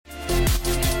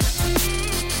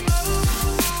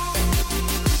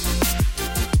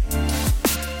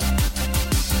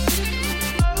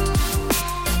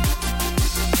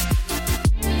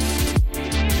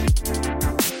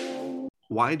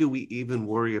why do we even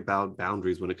worry about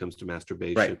boundaries when it comes to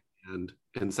masturbation and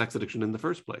sex addiction in the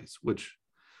first place? Which,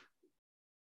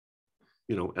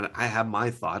 and I have my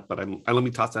thought, but let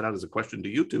me toss that out as a question to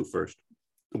you two first.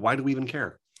 Why do we even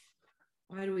care?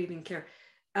 Why do we even care?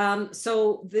 I think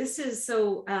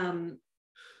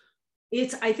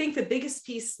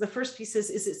the first piece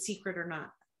is it secret or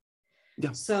not?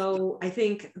 Yeah. So I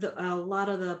think a lot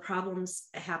of the problems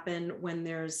happen when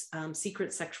there's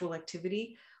secret sexual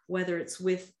activity, whether it's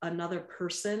with another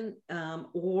person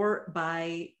or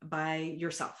by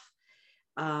yourself.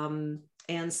 And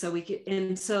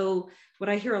so what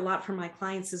I hear a lot from my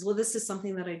clients is, well, this is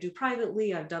something that I do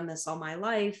privately. I've done this all my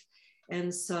life.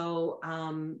 And so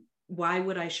why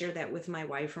would I share that with my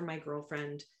wife or my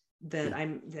girlfriend that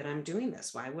I'm doing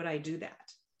this? Why would I do that?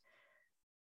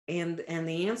 And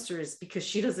the answer is because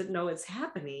she doesn't know it's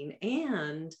happening.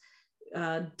 And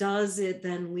does it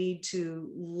then lead to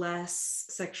less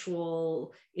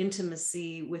sexual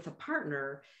intimacy with a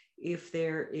partner if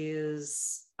there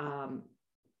is, I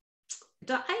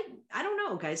don't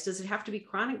know, guys, does it have to be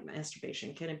chronic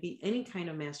masturbation? Can it be any kind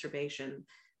of masturbation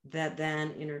that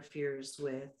then interferes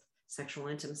with sexual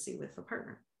intimacy with a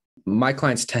partner? My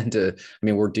clients tend to,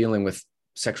 we're dealing with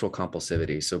sexual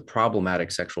compulsivity, so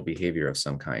problematic sexual behavior of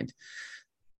some kind.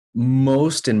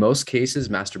 In most cases,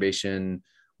 masturbation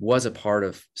was a part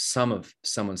of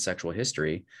someone's sexual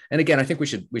history. And again, I think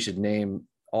we should name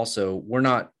also, we're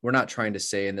not trying to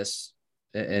say in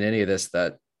any of this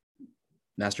that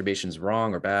masturbation is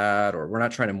wrong or bad, or we're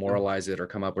not trying to moralize it or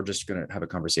come up. We're just going to have a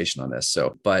conversation on this.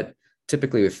 So, but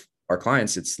typically with our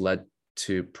clients, it's led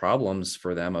to problems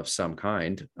for them of some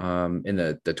kind. In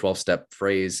the 12-step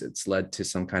phrase, it's led to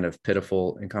some kind of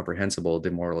pitiful, incomprehensible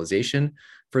demoralization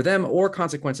for them, or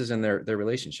consequences in their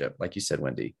relationship, like you said,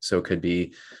 Wendy. So it could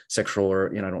be sexual,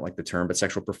 or, I don't like the term, but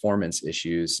sexual performance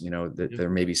issues, that there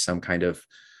may be some kind of,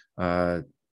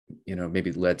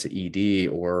 maybe led to ED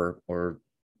or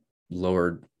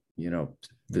lowered,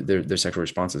 their sexual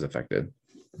responses affected.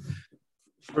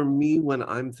 For me, when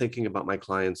I'm thinking about my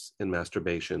clients in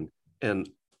masturbation, and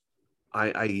I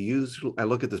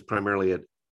look at this primarily at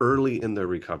early in their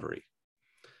recovery,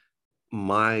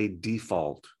 my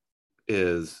default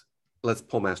is, let's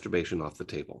pull masturbation off the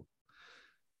table.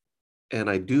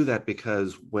 And I do that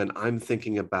because when I'm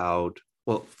thinking about,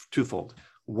 well, twofold.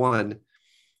 One,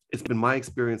 it's been my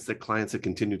experience that clients that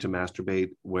continue to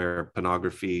masturbate where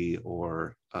pornography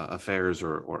or affairs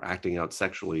or acting out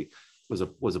sexually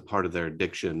was a part of their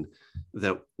addiction,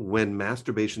 that when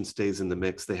masturbation stays in the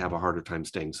mix, they have a harder time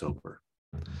staying sober.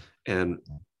 And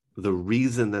the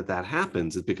reason that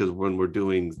happens is because when we're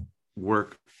doing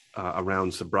work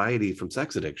around sobriety from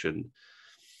sex addiction,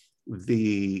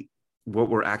 what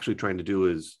we're actually trying to do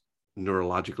is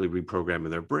neurologically reprogramming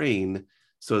their brain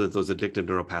so that those addictive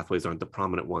neural pathways aren't the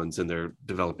prominent ones, and they're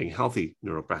developing healthy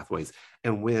neural pathways.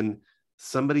 And when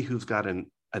somebody who's got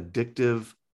an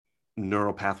addictive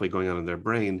neural pathway going on in their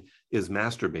brain is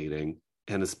masturbating,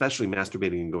 and especially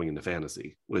masturbating and going into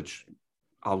fantasy, which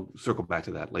I'll circle back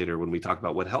to that later when we talk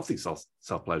about what healthy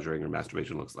self-pleasuring or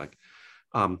masturbation looks like.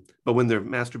 But when they're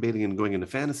masturbating and going into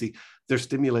fantasy, they're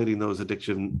stimulating those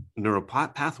addiction neural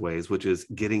pathways, which is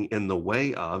getting in the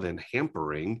way of and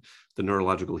hampering the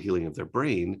neurological healing of their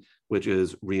brain, which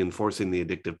is reinforcing the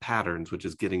addictive patterns, which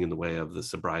is getting in the way of the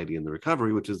sobriety and the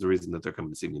recovery, which is the reason that they're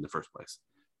coming to see me in the first place.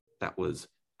 That was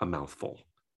a mouthful,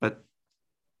 but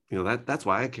that's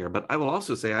why I care. But I will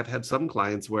also say I've had some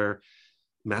clients where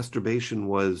masturbation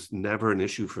was never an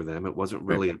issue for them. It wasn't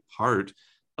really a part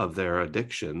of their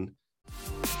addiction.